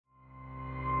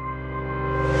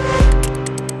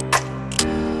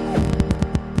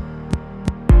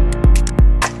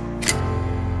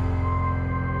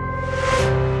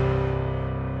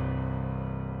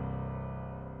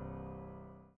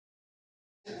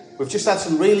We've just had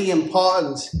some really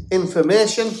important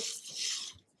information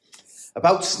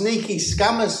about sneaky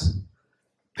scammers.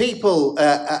 People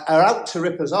are out to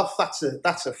rip us off.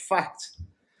 That's a fact.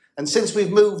 And since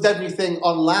we've moved everything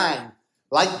online,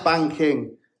 like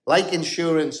banking, like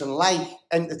insurance, and like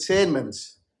entertainment,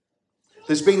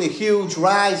 there's been a huge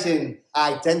rise in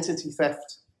identity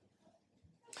theft.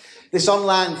 This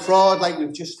online fraud, like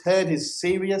we've just heard, is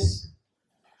serious.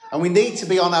 And we need to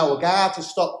be on our guard to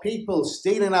stop people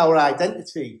stealing our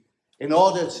identity in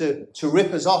order to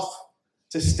rip us off,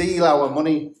 to steal our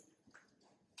money.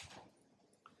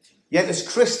 Yet as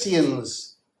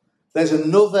Christians, there's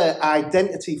another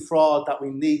identity fraud that we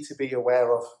need to be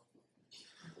aware of.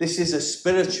 This is a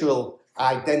spiritual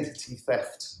identity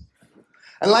theft.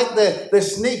 And like the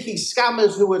sneaky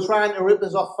scammers who were trying to rip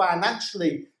us off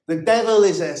financially, the devil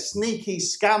is a sneaky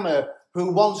scammer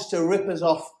who wants to rip us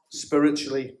off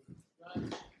spiritually.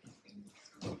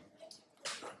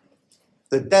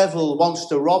 The devil wants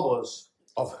to rob us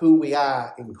of who we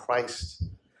are in Christ.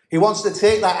 He wants to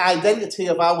take that identity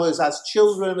of ours as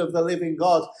children of the living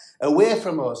God away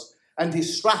from us and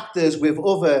distract us with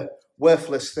other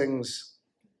worthless things.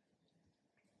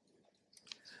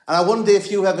 And I wonder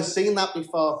if you've ever seen that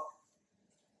before.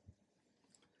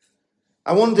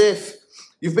 I wonder if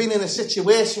you've been in a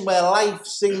situation where life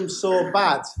seems so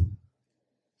bad,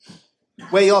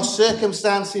 where your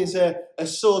circumstances are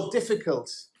so difficult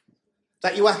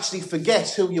that you actually forget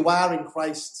who you are in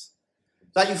Christ,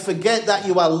 that you forget that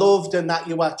you are loved and that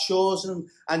you are chosen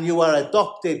and you are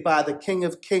adopted by the King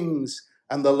of Kings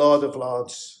and the Lord of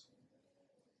Lords.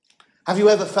 Have you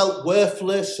ever felt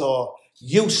worthless or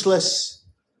useless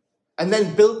and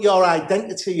then built your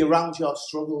identity around your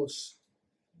struggles?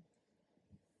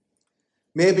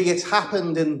 Maybe it's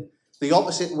happened in the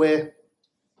opposite way.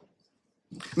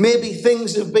 Maybe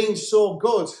things have been so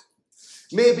good.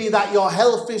 Maybe that your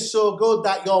health is so good,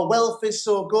 that your wealth is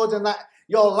so good, and that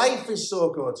your life is so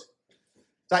good,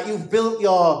 that you've built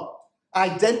your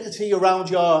identity around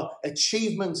your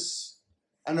achievements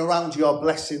and around your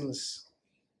blessings.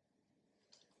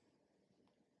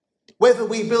 Whether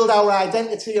we build our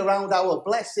identity around our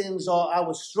blessings or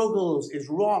our struggles is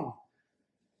wrong.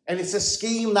 And it's a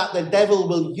scheme that the devil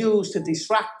will use to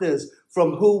distract us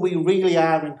from who we really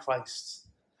are in Christ.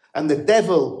 And the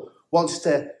devil wants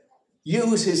to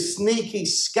use his sneaky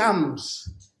scams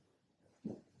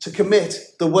to commit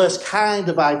the worst kind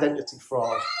of identity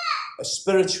fraud, a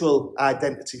spiritual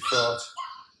identity fraud.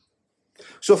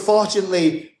 So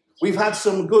fortunately, we've had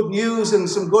some good news and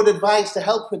some good advice to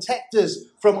help protect us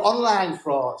from online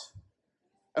fraud.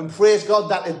 And praise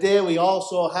God that today we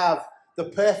also have the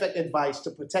perfect advice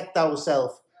to protect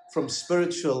ourselves from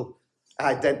spiritual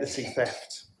identity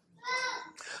theft.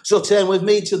 So turn with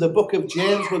me to the book of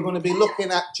James. We're going to be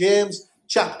looking at James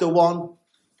chapter 1,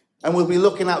 and we'll be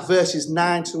looking at verses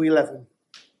 9 to 11.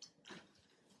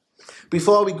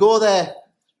 Before we go there,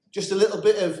 just a little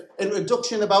bit of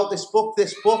introduction about this book.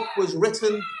 This book was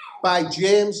written by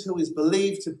James, who is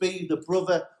believed to be the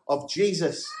brother of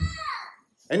Jesus.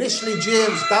 Initially,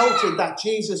 James doubted that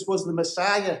Jesus was the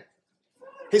Messiah.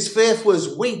 His faith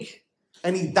was weak,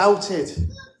 and he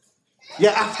doubted.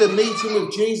 Yet after meeting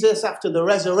with Jesus, after the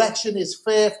resurrection, his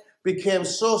faith became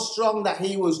so strong that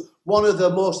he was one of the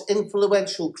most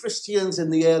influential Christians in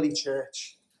the early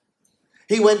church.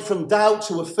 He went from doubt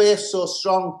to a faith so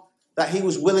strong that he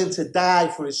was willing to die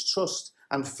for his trust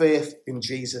and faith in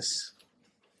Jesus.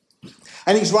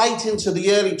 And he's writing to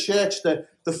the early church, the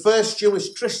first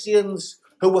Jewish Christians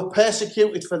who were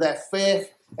persecuted for their faith,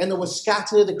 and they were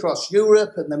scattered across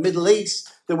Europe and the Middle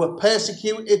East. They were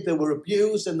persecuted, they were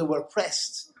abused, and they were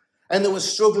oppressed. And they were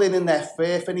struggling in their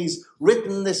faith. And he's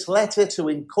written this letter to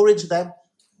encourage them,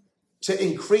 to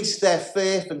increase their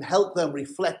faith and help them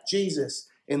reflect Jesus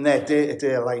in their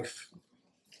day-to-day life.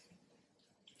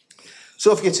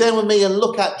 So if you turn with me and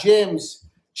look at James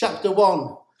chapter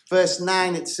 1, verse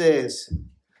 9, it says,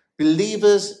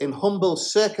 "Believers in humble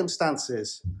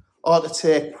circumstances ought to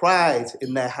take pride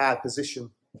in their high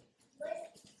position.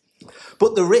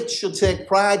 But the rich should take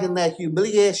pride in their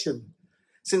humiliation,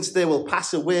 since they will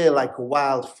pass away like a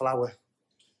wild flower.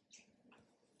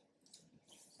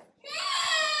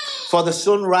 For the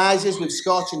sun rises with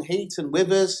scorching heat and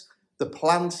withers the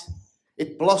plant.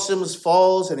 It blossoms,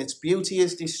 falls, and its beauty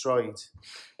is destroyed.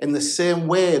 In the same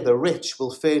way, the rich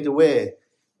will fade away,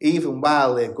 even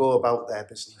while they go about their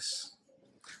business."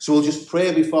 So we'll just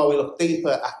pray before we look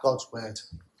deeper at God's word.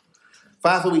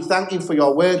 Father, we thank you for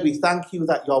your word. We thank you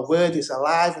that your word is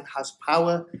alive and has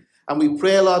power. And we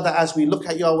pray, Lord, that as we look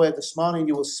at your word this morning,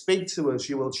 you will speak to us,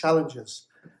 you will challenge us,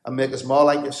 and make us more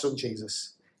like your son,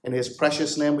 Jesus. In his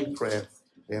precious name we pray.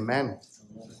 Amen.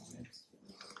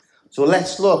 So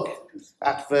let's look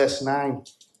at verse 9.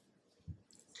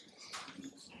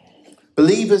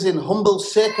 Believers in humble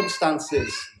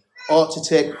circumstances ought to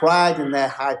take pride in their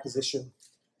high position.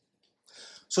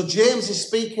 So James is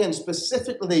speaking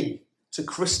specifically to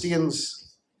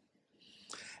Christians.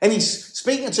 And he's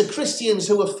speaking to Christians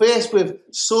who are faced with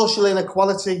social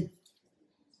inequality.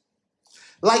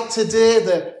 Like today,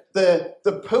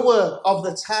 the poor of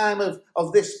the time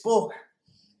of this book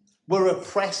were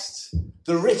oppressed.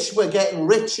 The rich were getting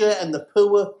richer and the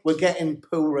poor were getting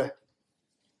poorer.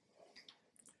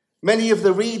 Many of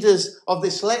the readers of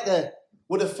this letter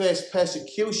would have faced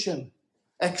persecution,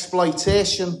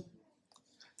 exploitation.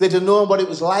 They'd have known what it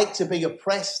was like to be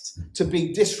oppressed, to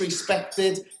be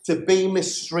disrespected, to be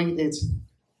mistreated.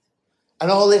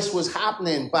 And all this was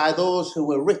happening by those who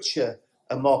were richer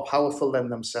and more powerful than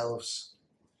themselves.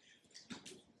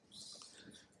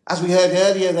 As we heard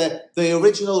earlier, the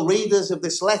original readers of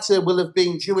this letter will have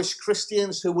been Jewish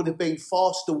Christians who would have been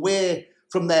forced away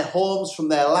from their homes, from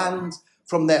their land,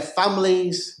 from their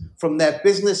families, from their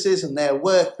businesses and their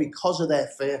work because of their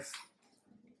faith.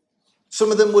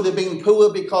 Some of them would have been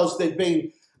poor because they'd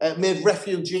been made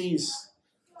refugees.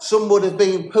 Some would have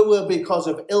been poor because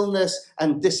of illness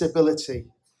and disability.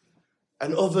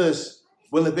 And others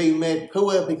will have been made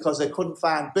poor because they couldn't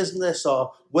find business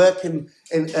or work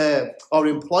or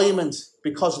employment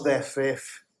because of their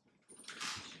faith.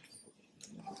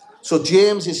 So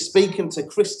James is speaking to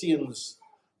Christians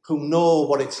who know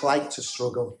what it's like to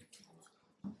struggle.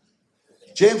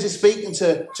 James is speaking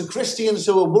to Christians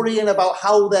who are worrying about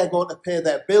how they're going to pay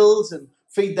their bills and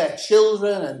feed their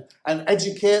children and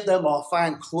educate them or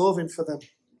find clothing for them.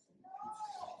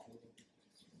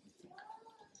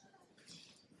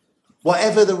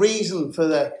 Whatever the reason for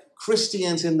the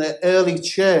Christians in the early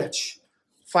church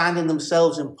finding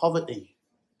themselves in poverty,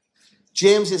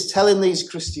 James is telling these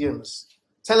Christians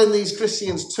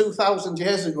 2,000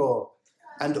 years ago,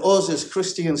 and us as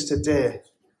Christians today,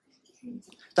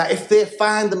 that if they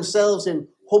find themselves in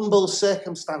humble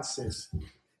circumstances,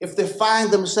 if they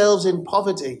find themselves in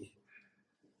poverty,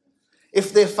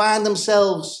 if they find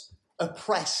themselves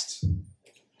oppressed,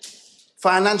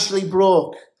 financially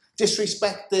broke,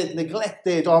 disrespected,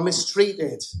 neglected, or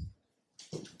mistreated,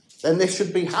 then they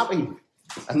should be happy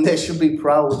and they should be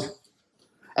proud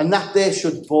and that they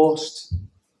should boast.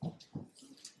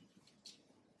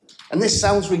 And this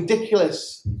sounds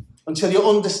ridiculous until you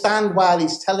understand why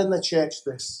he's telling the church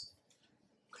this.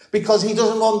 Because he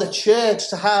doesn't want the church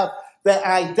to have their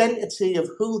identity of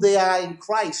who they are in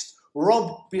Christ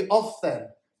robbed of them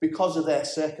because of their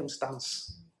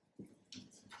circumstance.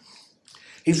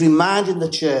 He's reminding the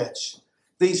church,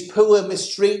 these poor,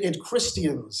 mistreated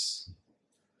Christians,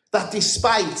 that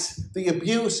despite the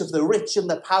abuse of the rich and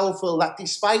the powerful, that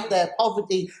despite their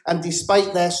poverty and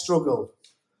despite their struggle,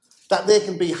 that they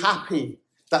can be happy,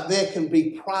 that they can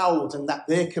be proud, and that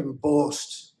they can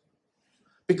boast.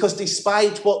 Because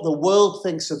despite what the world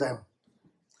thinks of them,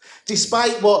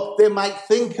 despite what they might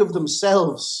think of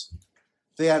themselves,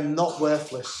 they are not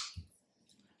worthless.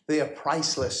 They are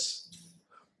priceless.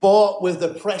 Bought with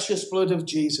the precious blood of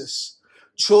Jesus,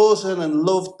 chosen and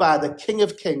loved by the King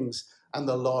of Kings and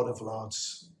the Lord of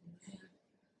Lords.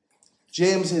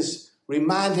 James is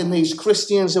reminding these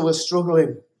Christians who are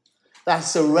struggling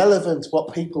that's irrelevant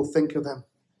what people think of them.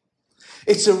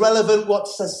 It's irrelevant what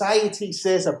society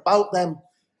says about them,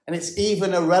 and it's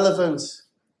even irrelevant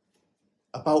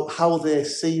about how they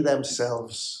see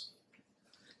themselves.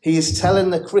 He is telling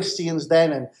the Christians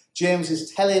then, and James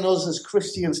is telling us as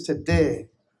Christians today,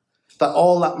 that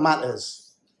all that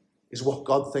matters is what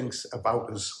God thinks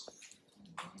about us.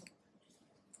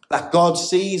 That God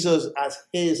sees us as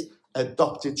his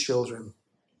adopted children.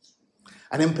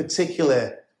 And in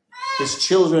particular, his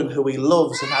children who he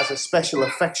loves and has a special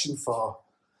affection for,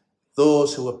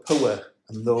 those who are poor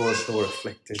and those who are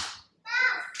afflicted.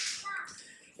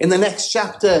 In the next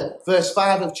chapter, verse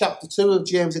 5 of chapter 2 of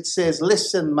James, it says,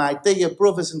 "Listen, my dear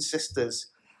brothers and sisters,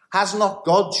 has not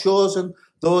God chosen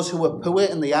those who are poor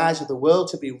in the eyes of the world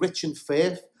to be rich in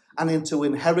faith and to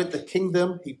inherit the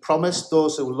kingdom he promised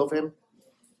those who love him?"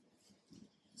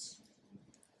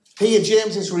 Here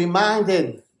James is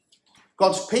reminding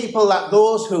God's people that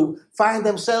those who find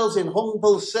themselves in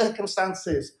humble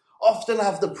circumstances often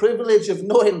have the privilege of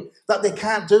knowing that they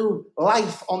can't do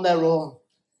life on their own,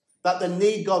 that they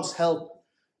need God's help.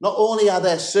 Not only are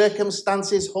their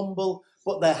circumstances humble,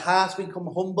 but their hearts become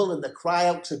humble and they cry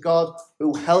out to God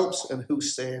who helps and who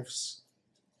saves.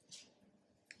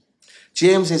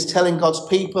 James is telling God's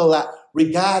people that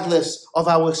regardless of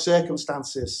our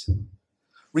circumstances,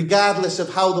 regardless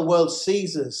of how the world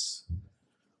sees us,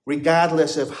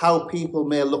 regardless of how people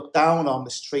may look down or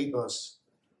mistreat us,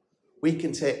 we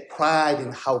can take pride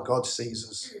in how God sees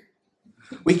us.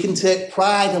 We can take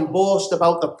pride and boast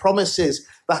about the promises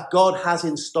that God has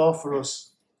in store for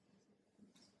us.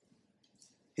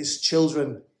 His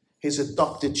children, his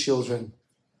adopted children.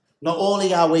 Not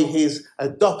only are we his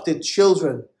adopted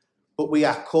children, but we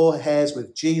are co-heirs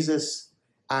with Jesus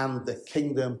and the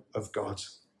kingdom of God.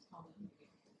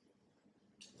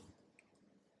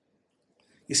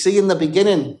 You see, in the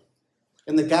beginning,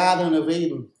 in the Garden of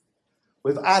Eden,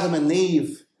 with Adam and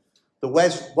Eve, there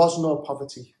was no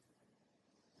poverty.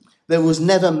 There was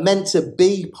never meant to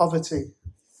be poverty.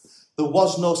 There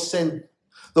was no sin.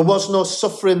 There was no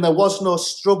suffering. There was no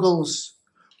struggles.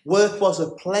 Work was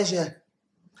a pleasure.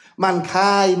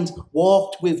 Mankind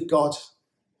walked with God.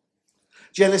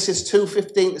 Genesis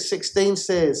 2:15-16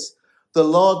 says, the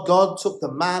Lord God took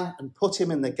the man and put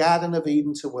him in the Garden of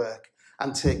Eden to work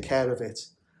and take care of it.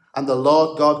 And the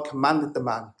Lord God commanded the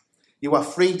man, you are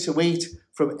free to eat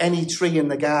from any tree in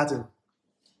the garden.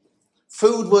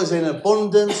 Food was in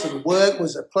abundance and work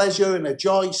was a pleasure and a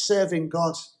joy serving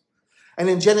God. And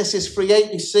in Genesis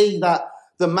 3:8 we see that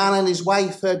the man and his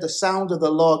wife heard the sound of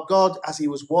the Lord God as he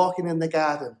was walking in the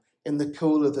garden in the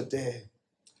cool of the day.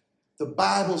 The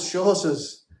Bible shows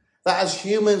us that as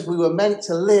humans we were meant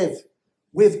to live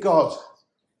with God,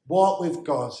 walk with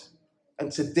God,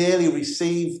 and to daily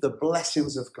receive the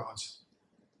blessings of God.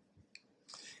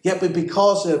 Yet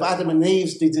because of Adam and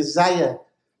Eve's desire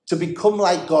to become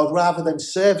like God rather than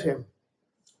serve him,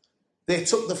 they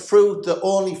took the fruit, the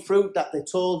only fruit that they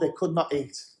told they could not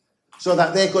eat, so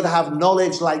that they could have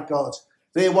knowledge like God.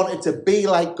 They wanted to be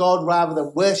like God rather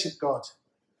than worship God.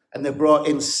 And they brought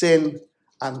in sin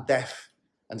and death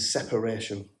and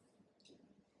separation.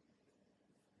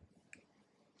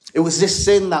 It was this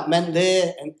sin that meant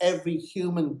they and every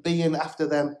human being after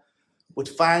them would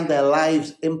find their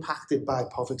lives impacted by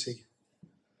poverty.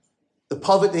 The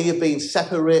poverty of being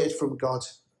separated from God.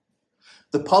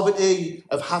 The poverty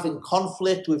of having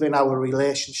conflict within our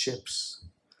relationships.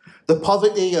 The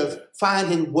poverty of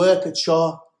finding work a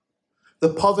chore.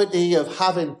 The poverty of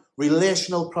having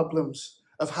relational problems,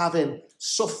 of having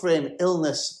suffering,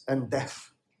 illness, and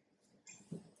death.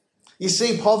 You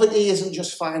see, poverty isn't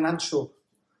just financial.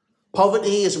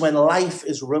 Poverty is when life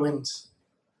is ruined.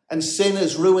 And sin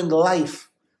has ruined life,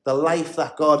 the life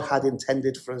that God had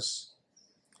intended for us.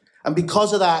 And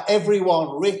because of that,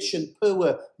 everyone, rich and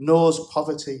poor, knows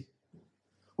poverty.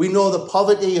 We know the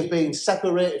poverty of being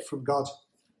separated from God.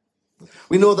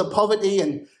 We know the poverty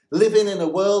in living in a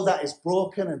world that is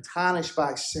broken and tarnished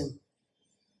by sin.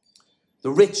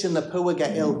 The rich and the poor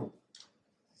get ill.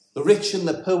 The rich and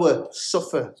the poor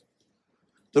suffer.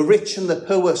 The rich and the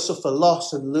poor suffer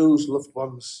loss and lose loved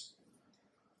ones.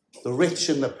 The rich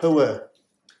and the poor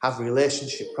have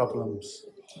relationship problems.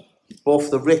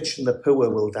 Both the rich and the poor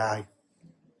will die.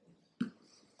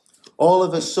 All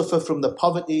of us suffer from the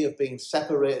poverty of being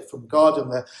separated from God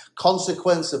and the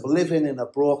consequence of living in a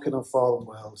broken and fallen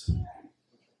world.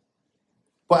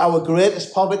 But our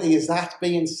greatest poverty is that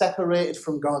being separated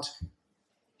from God.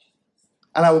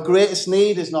 And our greatest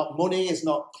need is not money, is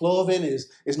not clothing,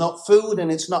 is not food,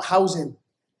 and it's not housing.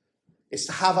 It's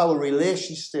to have our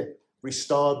relationship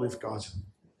restored with God.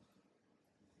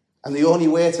 And the only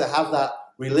way to have that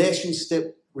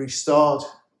relationship restored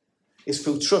is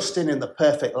through trusting in the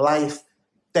perfect life,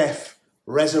 death,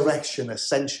 resurrection,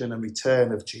 ascension, and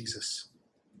return of Jesus.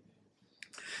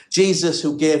 Jesus,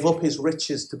 who gave up his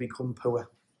riches to become poor.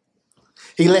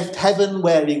 He left heaven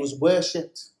where he was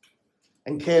worshipped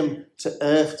and came to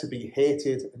earth to be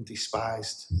hated and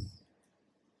despised.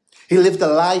 He lived a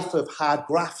life of hard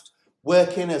graft,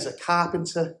 working as a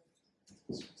carpenter.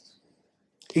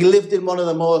 He lived in one of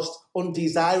the most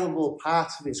undesirable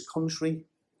parts of his country.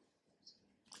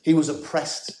 He was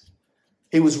oppressed.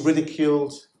 He was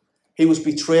ridiculed. He was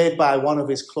betrayed by one of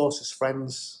his closest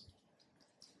friends.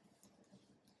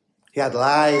 He had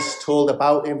lies told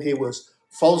about him. He was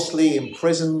falsely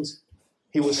imprisoned.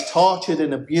 He was tortured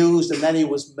and abused, and then he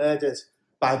was murdered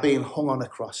by being hung on a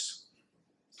cross.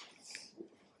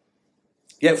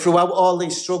 Yet throughout all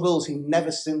these struggles, he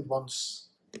never sinned once.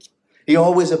 He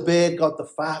always obeyed God the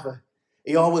Father.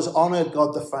 He always honoured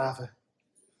God the Father.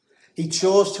 He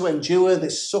chose to endure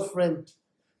this suffering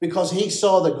because he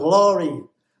saw the glory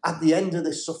at the end of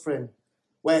this suffering,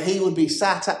 where he would be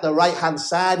sat at the right-hand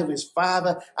side of his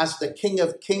Father as the King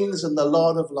of Kings and the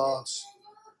Lord of Lords.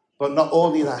 But not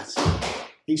only that,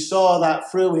 he saw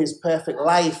that through his perfect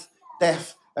life,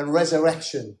 death, and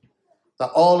resurrection,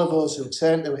 that all of us who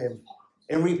turn to him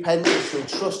in repentance, who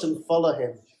trust and follow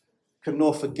him, can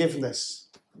know forgiveness,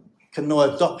 can know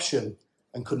adoption,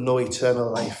 and could know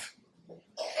eternal life.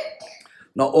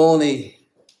 Not only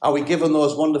are we given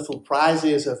those wonderful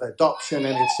prizes of adoption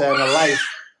and eternal life,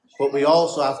 but we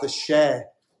also have the share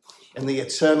in the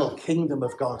eternal kingdom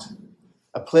of God.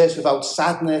 A place without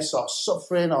sadness or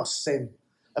suffering or sin.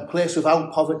 A place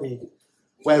without poverty,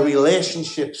 where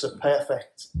relationships are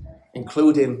perfect,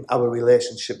 including our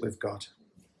relationship with God.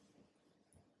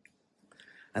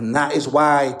 And that is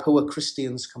why poor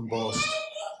Christians can boast.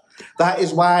 That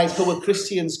is why poor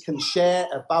Christians can share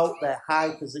about their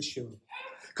high position.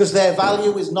 Because their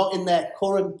value is not in their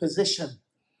current position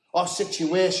or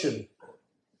situation.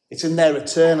 It's in their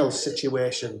eternal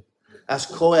situation as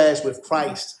co-heirs with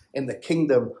Christ in the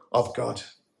kingdom of God.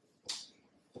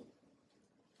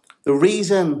 The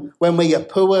reason when we are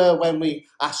poor, when we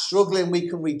are struggling, we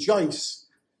can rejoice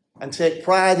and take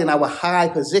pride in our high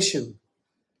position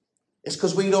is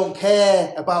because we don't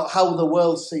care about how the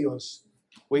world sees us.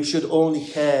 We should only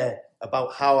care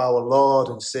about how our Lord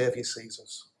and Saviour sees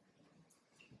us.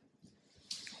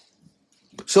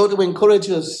 So to encourage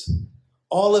us,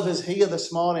 all of us here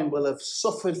this morning will have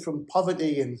suffered from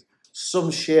poverty in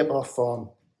some shape or form.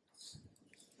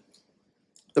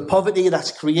 The poverty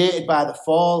that's created by the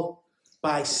fall,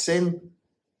 by sin.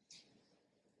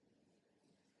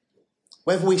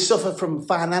 Whether we suffer from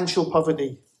financial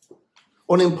poverty,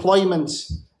 unemployment,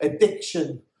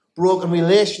 addiction, broken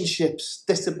relationships,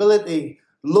 disability,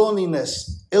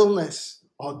 loneliness, illness,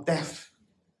 or death.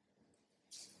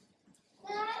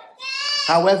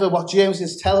 However, what James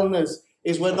is telling us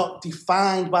is we're not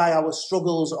defined by our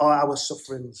struggles or our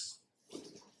sufferings.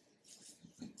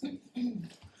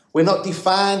 We're not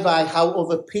defined by how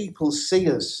other people see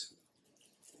us.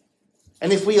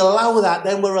 And if we allow that,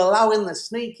 then we're allowing the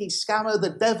sneaky scammer, the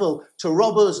devil, to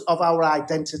rob us of our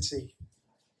identity.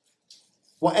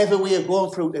 Whatever we are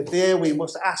going through today, we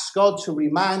must ask God to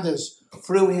remind us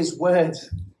through his word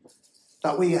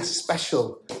that we are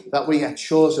special, that we are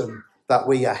chosen, that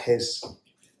we are his.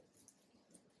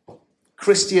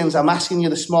 Christians, I'm asking you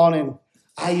this morning,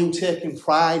 are you taking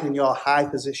pride in your high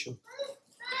position?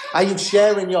 Are you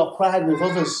sharing your pride with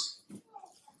others?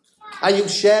 Are you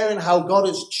sharing how God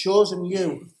has chosen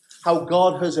you, how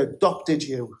God has adopted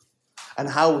you, and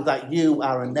how that you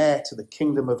are an heir to the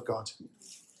kingdom of God?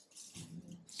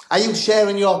 Are you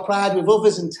sharing your pride with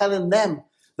others and telling them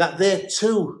that they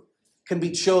too can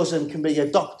be chosen, can be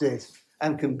adopted,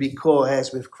 and can be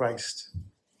co-heirs with Christ?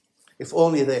 If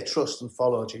only they trust and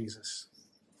follow Jesus.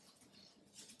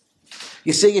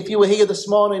 You see, if you were here this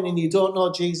morning and you don't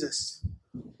know Jesus,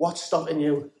 what's stopping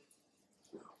you?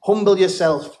 Humble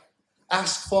yourself,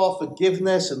 ask for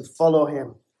forgiveness and follow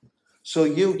him. So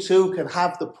you too can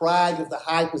have the pride of the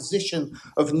high position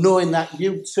of knowing that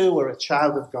you too are a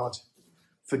child of God,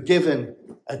 forgiven,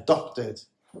 adopted,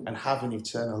 and having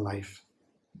eternal life.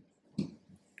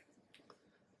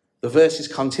 The verses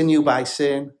continue by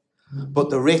saying,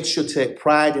 but the rich should take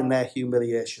pride in their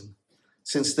humiliation,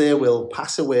 since they will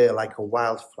pass away like a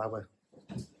wild flower.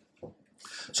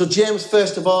 So James,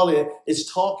 first of all, is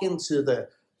talking to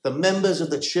the members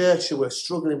of the church who are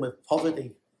struggling with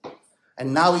poverty.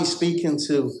 And now he's speaking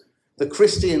to the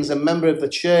Christians and members of the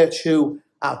church who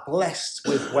are blessed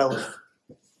with wealth.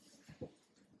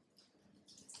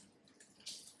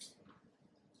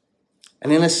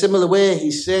 And in a similar way,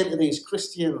 he's saying to these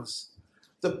Christians,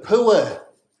 the poor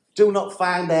do not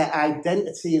find their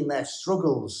identity in their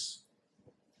struggles,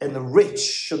 and the rich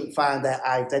shouldn't find their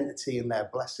identity in their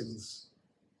blessings.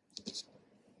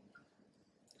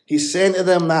 He's saying to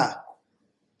them that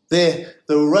the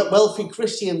wealthy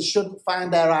Christians shouldn't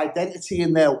find their identity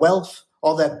in their wealth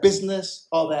or their business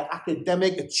or their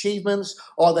academic achievements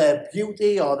or their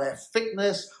beauty or their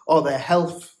fitness or their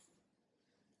health.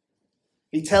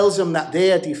 He tells them that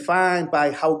they are defined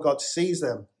by how God sees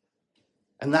them.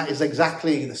 And that is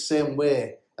exactly the same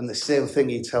way and the same thing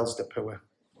he tells the poor.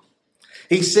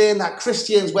 He's saying that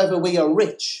Christians, whether we are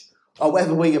rich or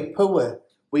whether we are poor,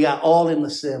 we are all in the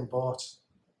same boat.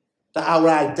 That our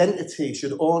identity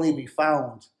should only be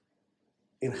found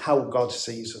in how God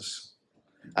sees us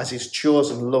as his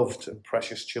chosen, loved, and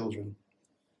precious children.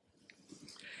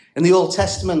 In the Old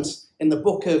Testament, in the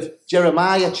book of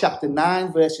Jeremiah, chapter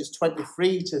 9, verses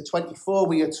 23 to 24,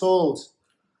 we are told,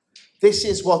 "This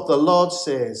is what the Lord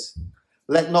says.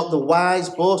 Let not the wise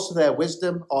boast of their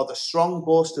wisdom, or the strong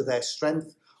boast of their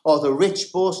strength, or the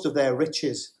rich boast of their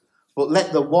riches. But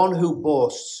let the one who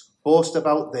boasts boast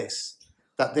about this,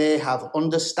 that they have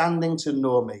understanding to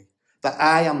know me, that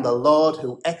I am the Lord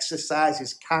who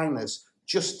exercises kindness,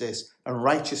 justice, and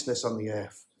righteousness on the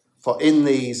earth. For in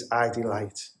these I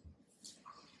delight."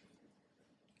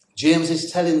 James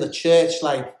is telling the church,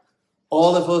 like,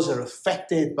 all of us are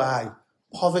affected by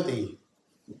poverty.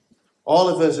 All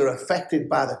of us are affected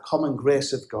by the common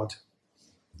grace of God.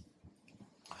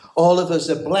 All of us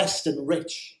are blessed and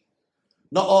rich,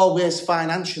 not always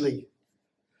financially.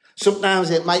 Sometimes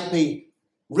it might be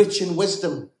rich in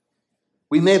wisdom.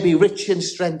 We may be rich in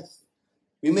strength.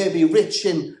 We may be rich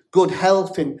in good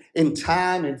health, in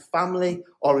time, in family,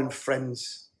 or in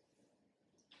friends.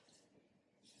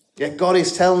 Yet God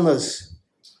is telling us,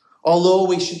 although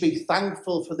we should be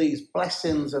thankful for these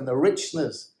blessings and the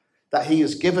richness that he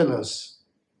has given us,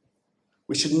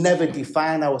 we should never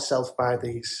define ourselves by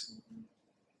these.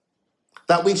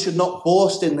 That we should not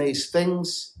boast in these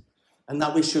things, and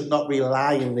that we should not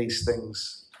rely on these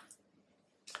things.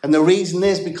 And the reason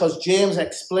is because James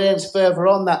explains further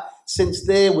on that since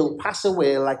they will pass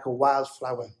away like a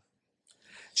wildflower.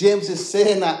 James is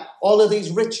saying that all of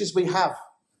these riches we have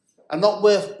are not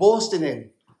worth boasting in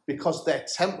because they're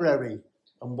temporary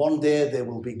and one day they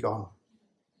will be gone.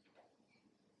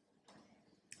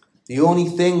 The only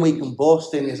thing we can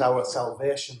boast in is our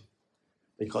salvation,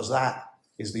 because that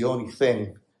is the only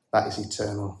thing that is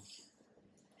eternal.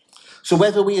 So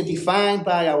whether we are defined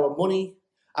by our money,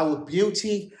 our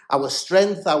beauty, our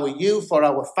strength, our youth, or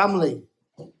our family,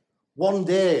 one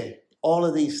day all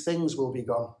of these things will be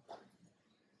gone.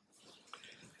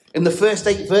 In the first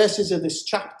 8 verses of this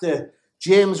chapter,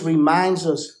 James reminds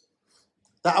us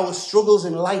that our struggles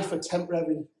in life are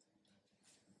temporary,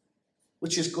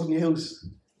 which is good news.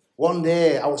 One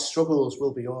day our struggles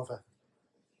will be over.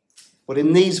 But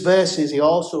in these verses, he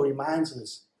also reminds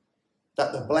us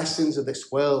that the blessings of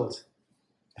this world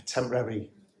are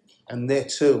temporary, and they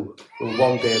too will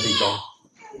one day be gone.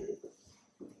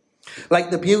 Like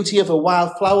the beauty of a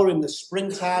wildflower in the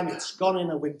springtime, it's gone in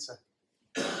the winter.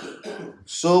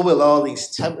 So will all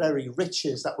these temporary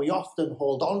riches that we often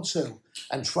hold on to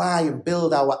and try and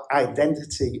build our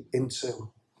identity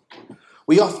into.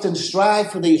 We often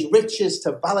strive for these riches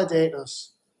to validate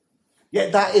us,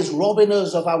 yet that is robbing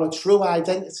us of our true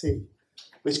identity,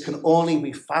 which can only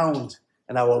be found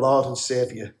in our Lord and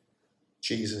Saviour,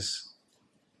 Jesus.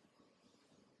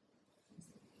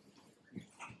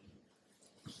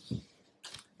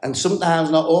 And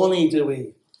sometimes not only do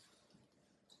we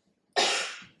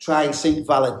try and seek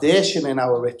validation in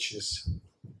our riches,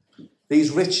 these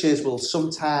riches will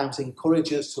sometimes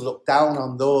encourage us to look down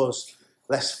on those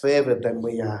less favoured than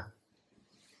we are.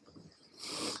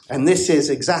 And this is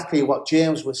exactly what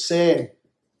James was saying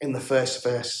in the first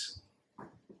verse.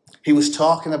 He was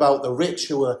talking about the rich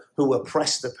who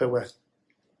oppress the poor.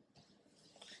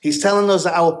 He's telling us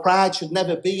that our pride should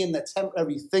never be in the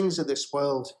temporary things of this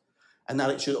world, and that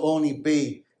it should only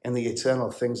be in the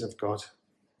eternal things of God.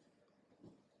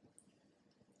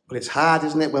 But it's hard,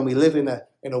 isn't it, when we live in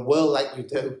a world like we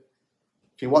do.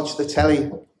 If you watch the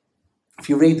telly, if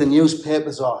you read the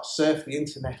newspapers or surf the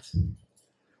internet,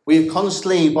 we are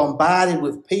constantly bombarded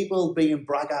with people being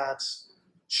braggarts,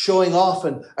 showing off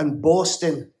and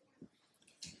boasting.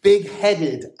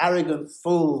 Big-headed, arrogant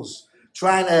fools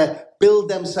trying to build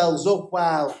themselves up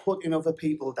while putting other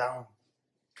people down.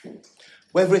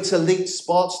 Whether it's elite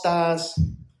sports stars,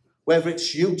 whether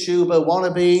it's YouTuber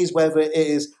wannabes, whether it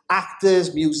is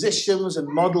actors, musicians and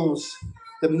models,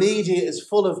 the media is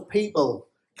full of people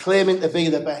claiming to be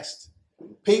the best.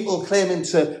 People claiming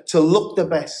to look the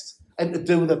best and to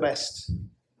do the best.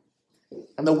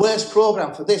 And the worst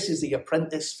programme for this is The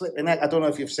Apprentice. Flipping heck, I don't know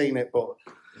if you've seen it, but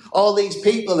all these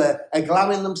people are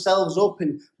glamming themselves up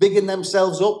and bigging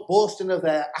themselves up, boasting of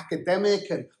their academic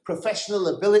and professional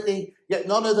ability, yet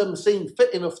none of them seem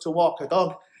fit enough to walk a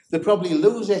dog. They probably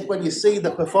lose it when you see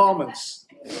the performance.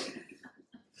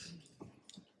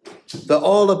 They're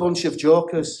all a bunch of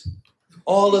jokers,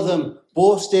 all of them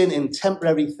boasting in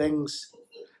temporary things,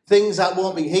 things that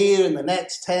won't be here in the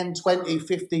next 10, 20,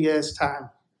 50 years' time.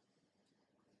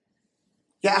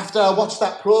 Yet after I watch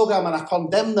that programme and I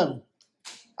condemn them,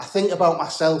 I think about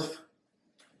myself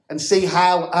and see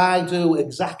how I do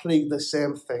exactly the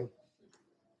same thing.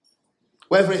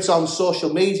 Whether it's on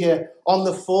social media, on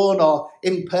the phone, or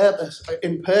in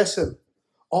person,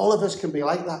 all of us can be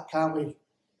like that, can't we?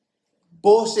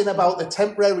 Boasting about the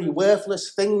temporary,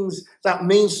 worthless things that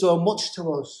mean so much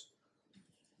to us.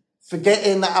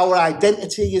 Forgetting that our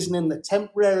identity isn't in the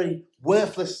temporary,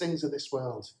 worthless things of this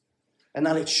world, and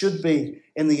that it should be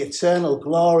in the eternal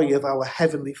glory of our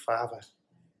Heavenly Father.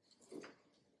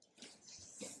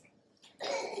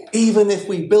 Even if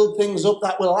we build things up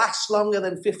that will last longer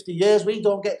than 50 years, we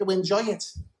don't get to enjoy it.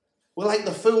 We're like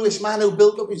the foolish man who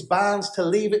built up his barns to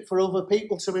leave it for other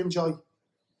people to enjoy.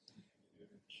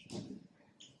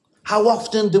 How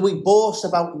often do we boast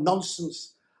about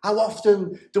nonsense? How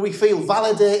often do we feel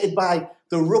validated by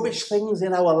the rubbish things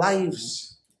in our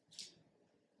lives?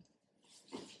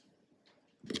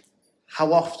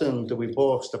 How often do we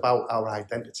boast about our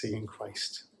identity in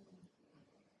Christ?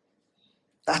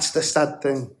 That's the sad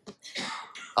thing.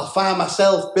 I'll find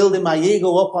myself building my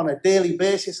ego up on a daily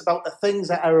basis about the things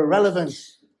that are irrelevant,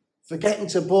 forgetting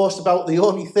to boast about the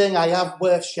only thing I have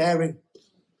worth sharing.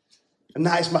 And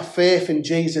that is my faith in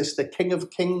Jesus, the King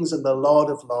of Kings and the Lord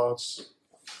of Lords.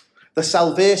 The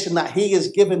salvation that he has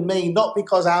given me, not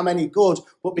because I'm any good,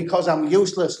 but because I'm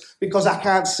useless, because I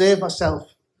can't save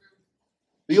myself.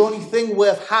 The only thing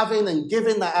worth having and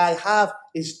giving that I have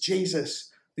is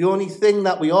Jesus. The only thing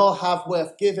that we all have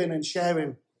worth giving and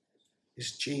sharing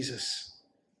is Jesus.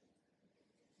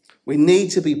 We need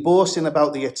to be boasting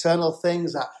about the eternal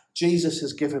things that Jesus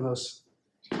has given us.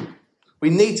 We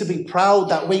need to be proud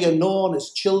that we are known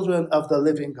as children of the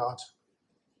living God.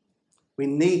 We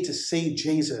need to see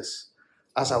Jesus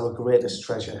as our greatest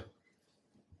treasure.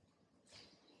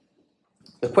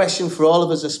 The question for all of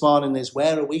us this morning is,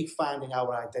 where are we finding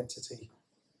our identity?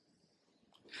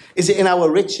 Is it in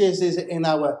our riches? Is it in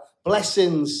our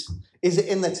blessings? Is it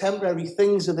in the temporary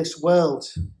things of this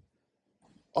world?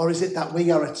 Or is it that we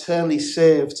are eternally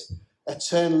saved,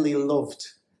 eternally loved,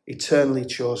 eternally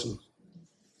chosen?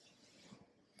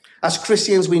 As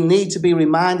Christians, we need to be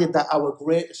reminded that our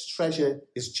greatest treasure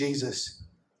is Jesus,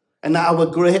 and that our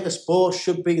greatest boast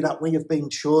should be that we have been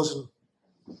chosen,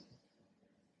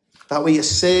 that we are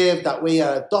saved, that we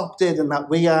are adopted, and that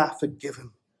we are forgiven.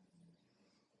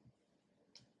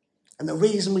 And the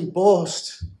reason we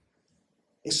boast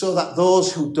is so that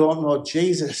those who don't know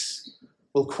Jesus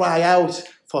will cry out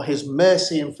for his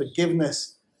mercy and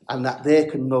forgiveness, and that they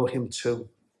can know him too.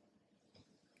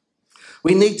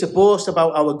 We need to boast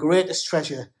about our greatest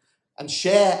treasure and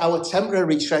share our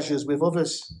temporary treasures with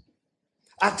others.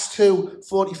 Acts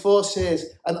 2:44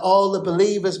 says, and all the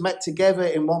believers met together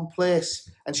in one place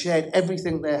and shared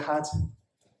everything they had.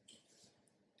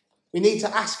 We need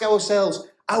to ask ourselves,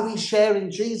 are we sharing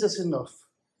Jesus enough?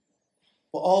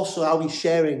 But also, are we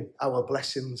sharing our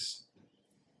blessings?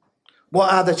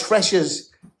 What are the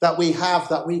treasures that we have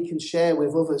that we can share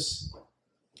with others?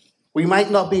 We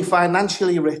might not be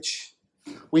financially rich.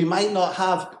 We might not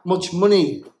have much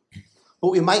money, but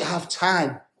we might have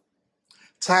time.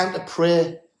 Time to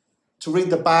pray, to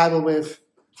read the Bible with,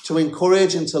 to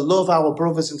encourage and to love our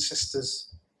brothers and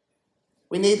sisters.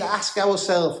 We need to ask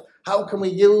ourselves, how can we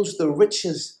use the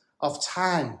riches of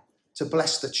time to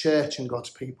bless the church and God's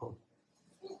people?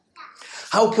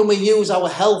 How can we use our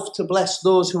health to bless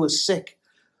those who are sick,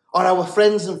 or our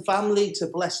friends and family to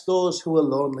bless those who are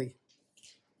lonely?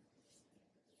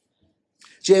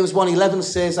 James 1:11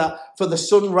 says that, for the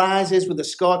sun rises with a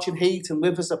scorching heat and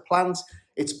withers a plant,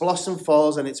 its blossom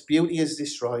falls and its beauty is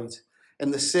destroyed.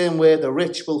 In the same way, the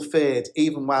rich will fade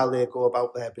even while they go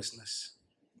about their business.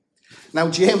 Now,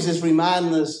 James is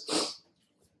reminding us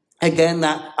again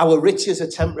that our riches are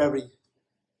temporary.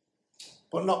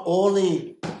 But not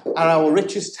only are our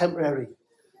riches temporary,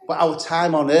 but our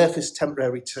time on earth is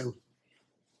temporary too.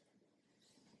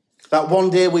 That one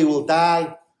day we will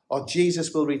die or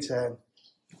Jesus will return.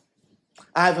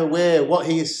 Either way, what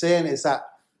he is saying is that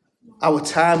our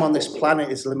time on this planet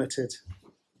is limited.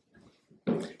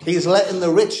 He is letting the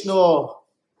rich know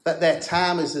that their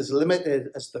time is as limited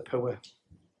as the poor.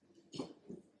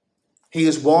 He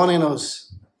is warning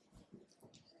us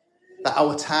that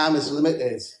our time is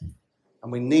limited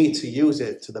and we need to use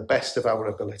it to the best of our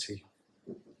ability.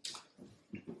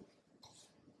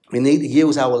 We need to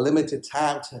use our limited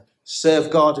time to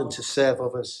serve God and to serve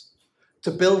others,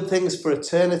 to build things for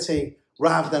eternity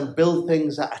rather than build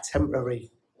things that are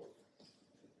temporary.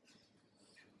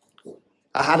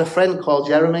 I had a friend called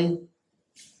Jeremy.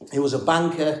 He was a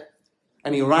banker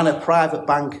and he ran a private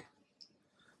bank.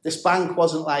 This bank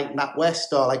wasn't like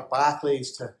NatWest or like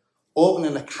Barclays. To open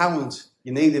an account,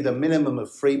 you needed a minimum of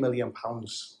 £3 million.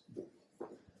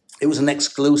 It was an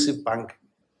exclusive bank.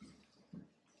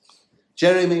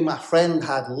 Jeremy, my friend,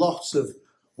 had lots of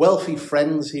wealthy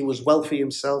friends. He was wealthy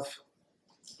himself.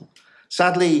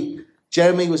 Sadly,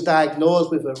 Jeremy was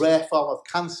diagnosed with a rare form of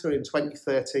cancer in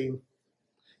 2013.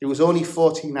 He was only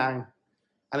 49,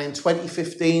 and in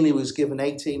 2015 he was given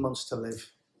 18 months to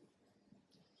live.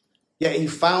 Yet he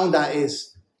found that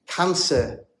his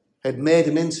cancer had made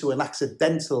him into an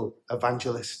accidental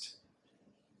evangelist.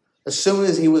 As soon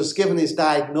as he was given his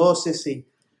diagnosis, he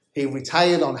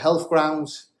retired on health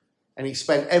grounds, and he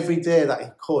spent every day that he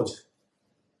could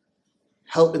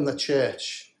helping the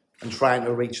church and trying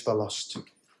to reach the lost.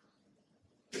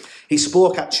 He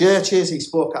spoke at churches, he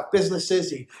spoke at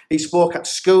businesses, he spoke at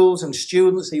schools and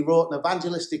students. He wrote an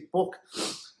evangelistic book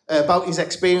about his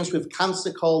experience with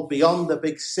cancer called Beyond the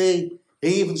Big C.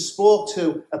 He even spoke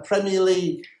to a Premier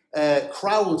League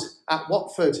crowd at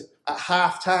Watford at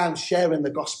half-time sharing the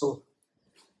gospel.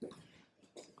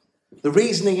 The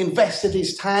reason he invested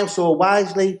his time so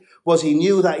wisely was he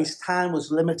knew that his time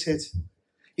was limited.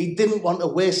 He didn't want to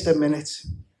waste a minute.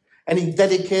 And he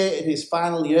dedicated his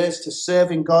final years to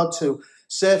serving God, to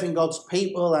serving God's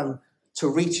people, and to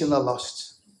reaching the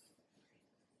lost.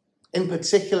 In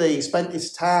particular, he spent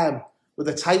his time with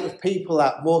the type of people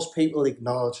that most people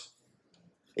ignored.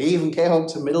 He even came home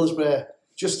to Middlesbrough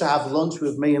just to have lunch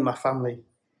with me and my family.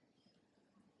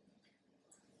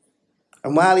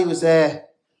 And while he was there,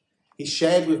 he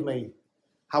shared with me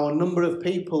how a number of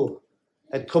people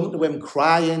had come to him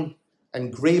crying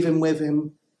and grieving with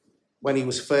him when he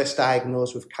was first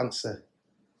diagnosed with cancer.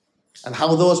 And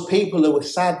how those people who were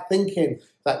sad thinking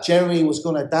that Jeremy was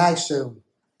going to die soon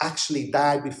actually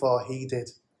died before he did.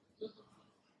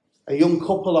 A young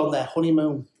couple on their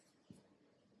honeymoon.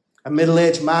 A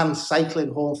middle-aged man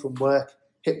cycling home from work,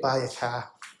 hit by a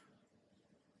car.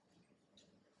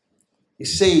 You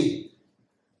see,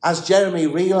 as Jeremy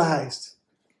realised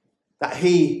that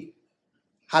he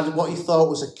had what he thought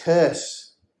was a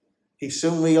curse, he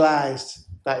soon realised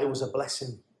that it was a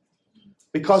blessing.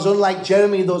 Because unlike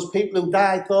Jeremy, those people who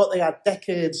died thought they had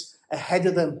decades ahead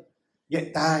of them,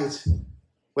 yet died.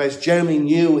 Whereas Jeremy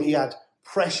knew he had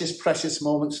precious, precious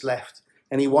moments left,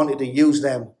 and he wanted to use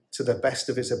them to the best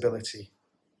of his ability.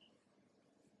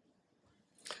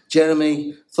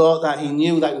 Jeremy thought that he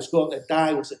knew that he was going to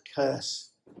die was a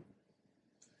curse,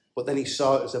 but then he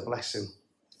saw it as a blessing.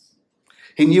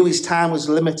 He knew his time was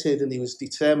limited, and he was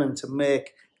determined to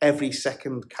make every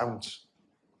second count.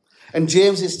 And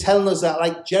James is telling us that,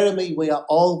 like Jeremy, we are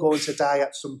all going to die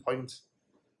at some point.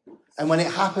 And when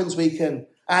it happens, we can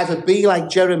either be like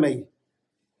Jeremy,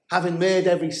 having made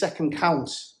every second count,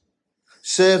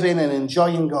 serving and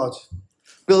enjoying God,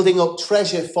 building up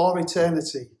treasure for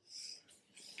eternity,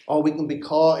 or we can be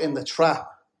caught in the trap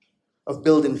of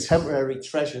building temporary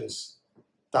treasures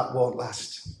that won't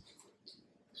last.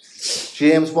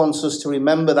 James wants us to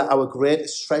remember that our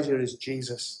greatest treasure is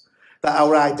Jesus, that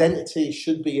our identity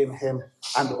should be in him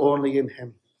and only in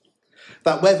him,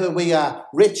 that whether we are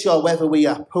rich or whether we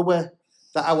are poor,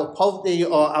 that our poverty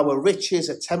or our riches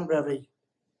are temporary,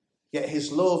 yet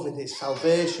his love and his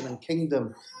salvation and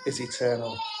kingdom is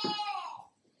eternal.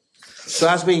 So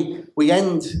as we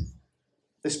end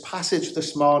this passage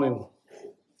this morning,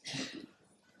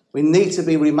 we need to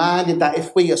be reminded that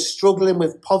if we are struggling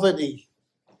with poverty,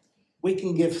 we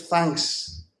can give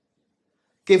thanks.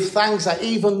 Give thanks that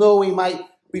even though we might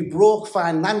be broke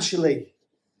financially,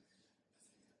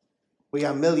 we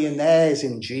are millionaires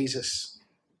in Jesus.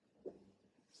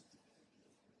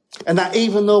 And that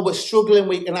even though we're struggling,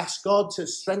 we can ask God to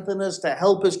strengthen us, to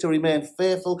help us to remain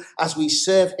faithful as we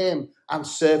serve him and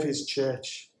serve his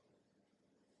church.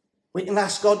 We can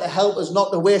ask God to help us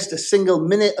not to waste a single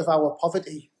minute of our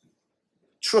poverty,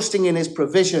 trusting in his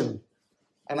provision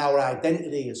and our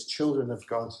identity as children of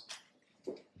God.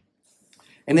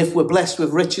 And if we're blessed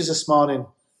with riches this morning,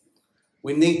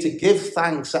 we need to give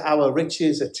thanks that our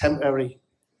riches are temporary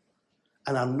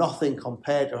and are nothing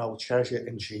compared to our treasure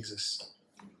in Jesus.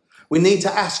 We need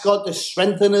to ask God to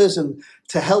strengthen us and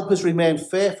to help us remain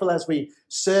faithful as we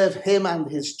serve him and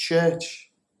his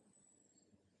church.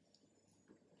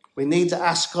 We need to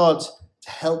ask God to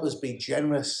help us be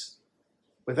generous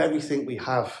with everything we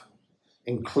have,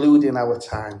 including our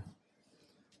time,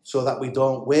 so that we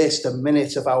don't waste a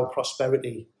minute of our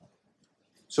prosperity,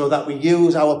 so that we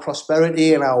use our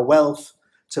prosperity and our wealth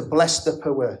to bless the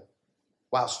poor,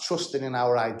 whilst trusting in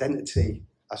our identity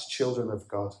as children of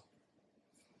God.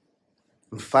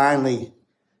 And finally,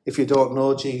 if you don't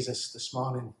know Jesus this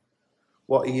morning,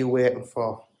 what are you waiting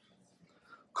for?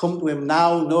 Come to him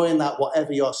now, knowing that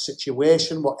whatever your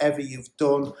situation, whatever you've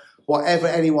done, whatever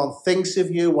anyone thinks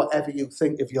of you, whatever you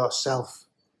think of yourself,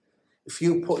 if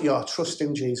you put your trust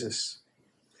in Jesus,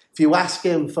 if you ask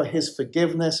him for his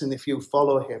forgiveness and if you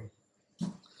follow him,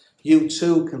 you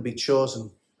too can be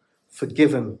chosen,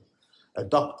 forgiven,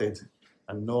 adopted,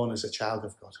 and known as a child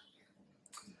of God.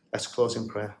 Let's close in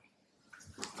prayer.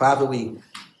 Father, we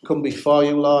come before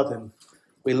you, Lord, and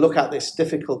we look at this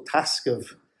difficult task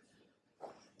of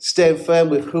staying firm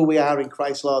with who we are in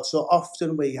Christ, Lord. So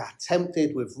often we are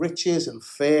tempted with riches and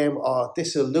fame, or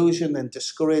disillusioned and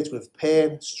discouraged with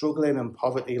pain, struggling and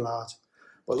poverty, Lord.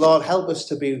 But Lord, help us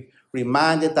to be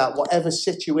reminded that whatever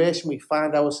situation we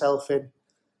find ourselves in,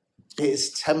 it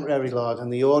is temporary, Lord,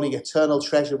 and the only eternal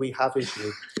treasure we have is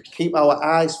you. Keep our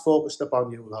eyes focused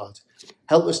upon you, Lord.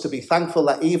 Help us to be thankful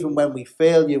that even when we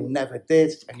fail, you never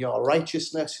did, and your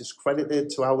righteousness is credited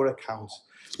to our account.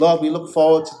 Lord, we look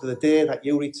forward to the day that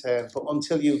you return, but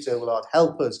until you do, Lord,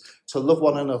 help us to love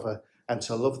one another and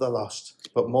to love the lost,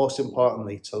 but most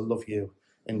importantly, to love you.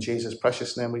 In Jesus'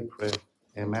 precious name we pray.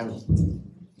 Amen.